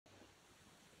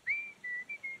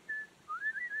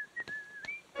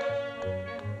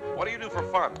What do you do for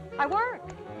fun? I work.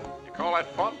 You call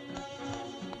that fun?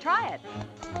 Try it.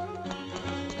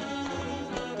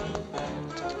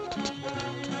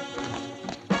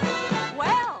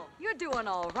 Well, you're doing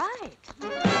all right.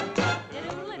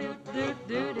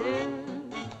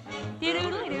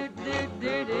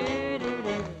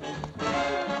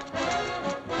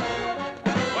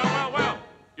 Well,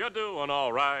 you're doing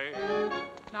all right.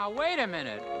 Now, wait a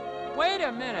minute. Wait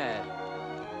a minute.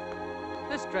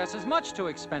 This dress is much too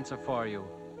expensive for you.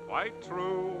 Quite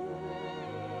true.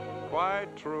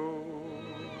 Quite true.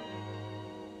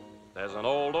 There's an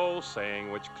old saying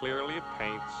which clearly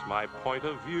paints my point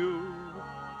of view.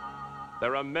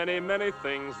 There are many, many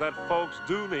things that folks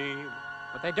do need.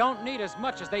 But they don't need as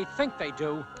much as they think they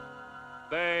do.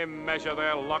 They measure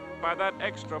their luck by that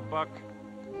extra buck,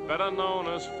 better known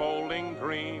as folding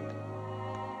green.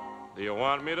 Do you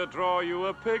want me to draw you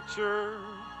a picture?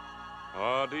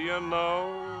 Or do you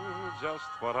know just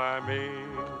what I mean?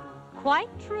 Quite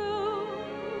true,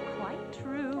 quite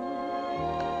true.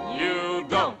 You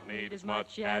don't need as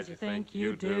much as you think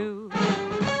you do.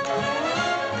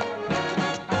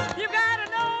 You got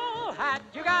an old hat,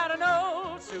 you got an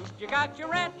old suit, you got your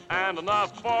rent. And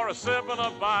enough for a sip and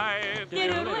a bite. You're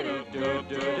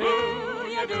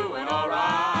doing all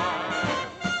right.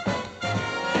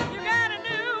 You got a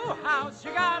new house,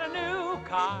 you got a new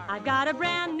car. I've got a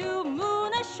brand new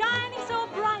moon a shining so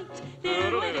bright.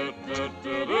 You're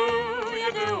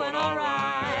doing all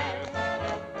right.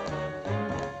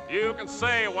 You can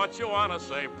say what you want to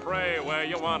say, pray where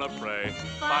you want to pray.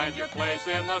 Find your place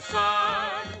in the sun.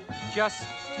 Just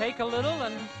take a little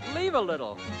and leave a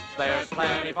little. There's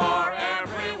plenty for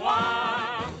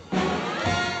everyone.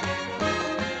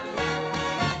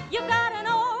 You got an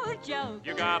old joke.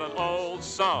 You got an old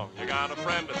song. You got a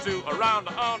friend or two around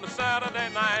on a Saturday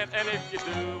night. And if you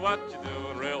do what you're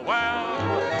doing real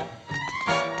well,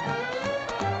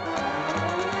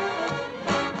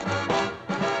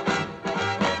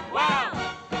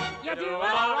 you're doing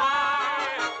all right.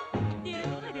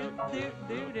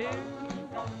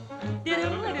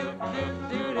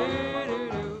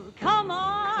 Come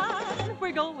on,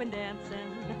 we're going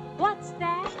dancing. What's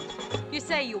that? You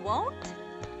say you won't?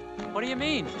 What do you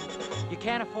mean? You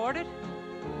can't afford it?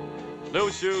 New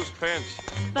shoes pinch.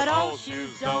 But old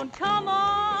shoes don't. Come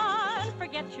on,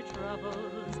 forget your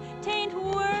troubles. Tain't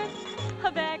worth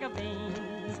a bag of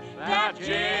beans. That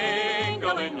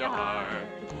jingle in your heart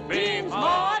means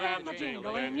more than the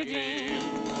jingle in your jeans.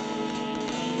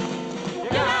 You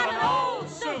got an old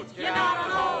suit, you got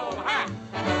an old hat.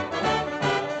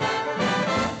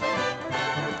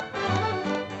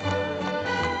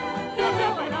 You're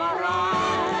doing all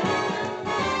right.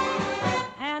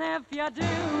 And if you do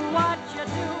what you're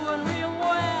doing real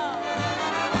well,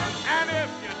 And if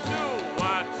you do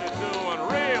what you're doing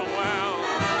real well,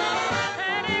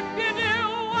 and if you do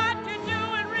what you're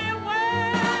doing real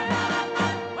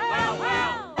well,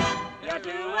 well, you're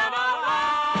doing all right.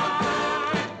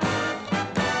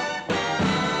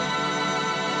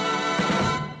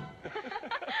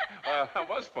 That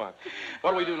was fun.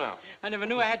 What do we do now? I never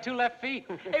knew I had two left feet.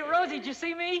 Hey, Rosie, did you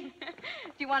see me?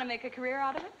 Do you want to make a career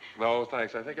out of it? No,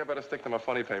 thanks. I think I better stick to my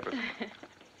funny papers.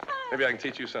 Maybe I can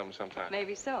teach you something sometime.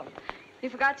 Maybe so. You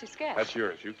forgot your sketch. That's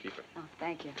yours. You keep it. Oh,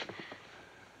 thank you.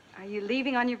 Are you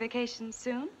leaving on your vacation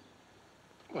soon?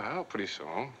 Well, pretty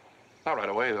soon. Not right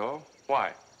away, though.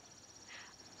 Why?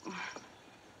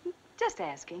 Just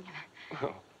asking.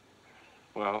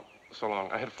 Well, so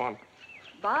long. I had fun.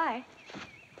 Bye.